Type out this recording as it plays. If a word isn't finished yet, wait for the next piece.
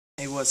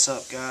Hey, what's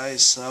up,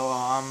 guys? So,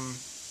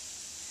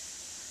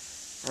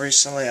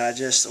 recently I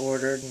just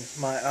ordered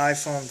my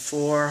iPhone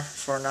 4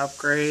 for an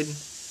upgrade,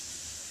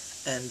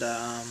 and,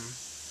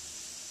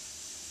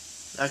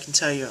 I can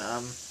tell you,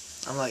 I'm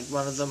like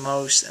one of the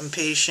most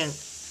impatient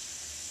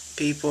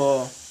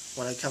people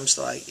when it comes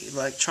to, like,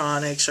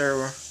 electronics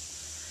or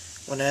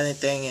when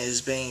anything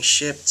is being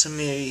shipped to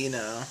me,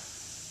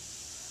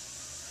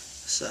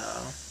 So,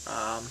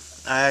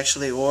 I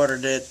actually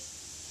ordered it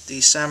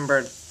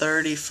December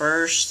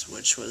 31st,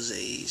 which was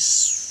a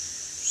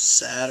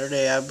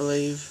Saturday, I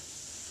believe,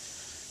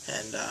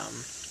 and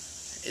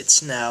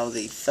it's now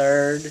the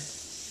 3rd.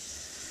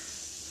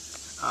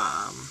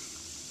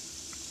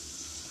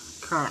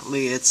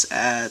 Currently it's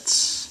at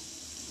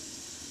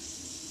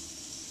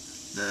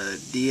the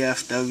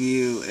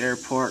DFW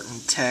airport in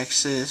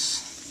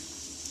Texas,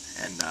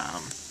 and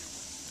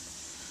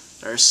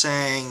they're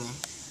saying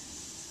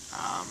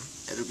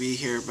it'll be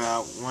here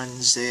about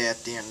Wednesday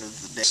at the end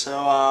of the day.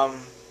 So,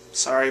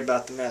 sorry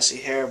about the messy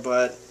hair,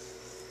 but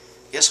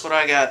guess what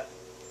I got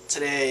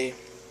today,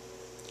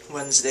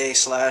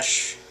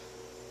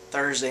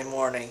 Wednesday/Thursday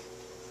morning.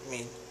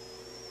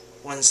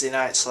 Wednesday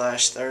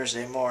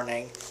night/Thursday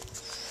morning.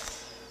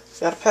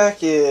 Got a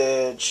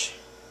package.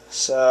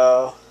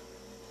 So,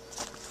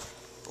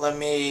 let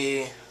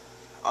me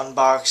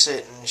unbox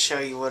it and show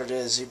you what it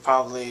is. You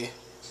probably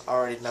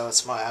already know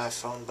it's my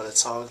iPhone, but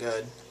it's all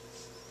good.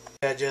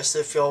 Yeah, just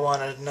if y'all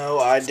wanted to know,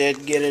 I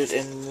did get it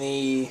in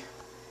the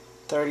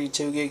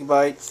 32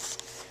 gigabyte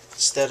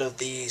instead of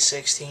the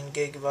 16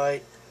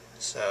 gigabyte.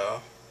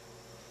 So,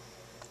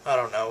 I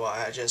don't know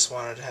why, I just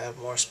wanted to have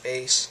more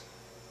space.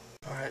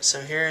 Alright,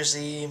 so here's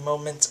the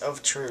moment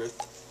of truth.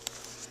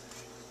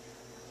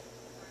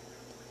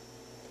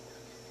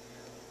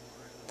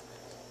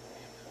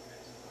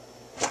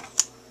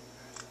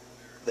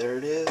 There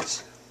it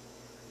is.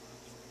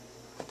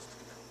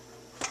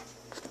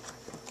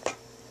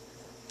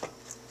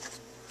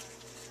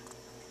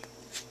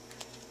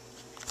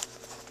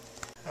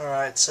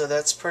 Alright, so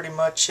that's pretty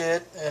much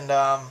it, and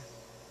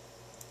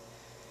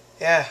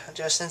yeah,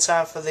 just in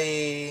time for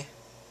the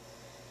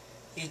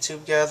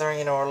YouTube gathering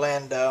in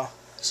Orlando.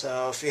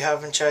 So if you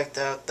haven't checked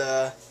out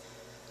the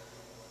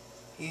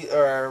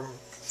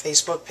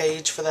Facebook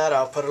page for that,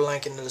 I'll put a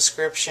link in the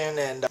description,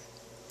 and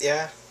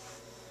yeah.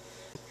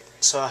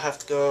 So I have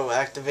to go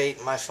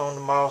activate my phone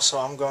tomorrow, so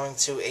I'm going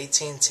to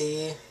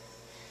AT&T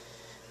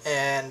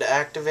and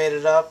activate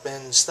it up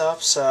and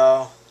stuff.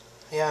 So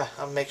yeah,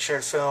 I'll make sure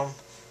to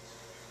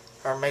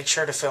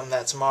film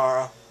that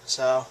tomorrow.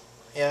 So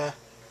yeah,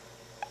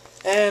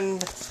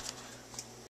 and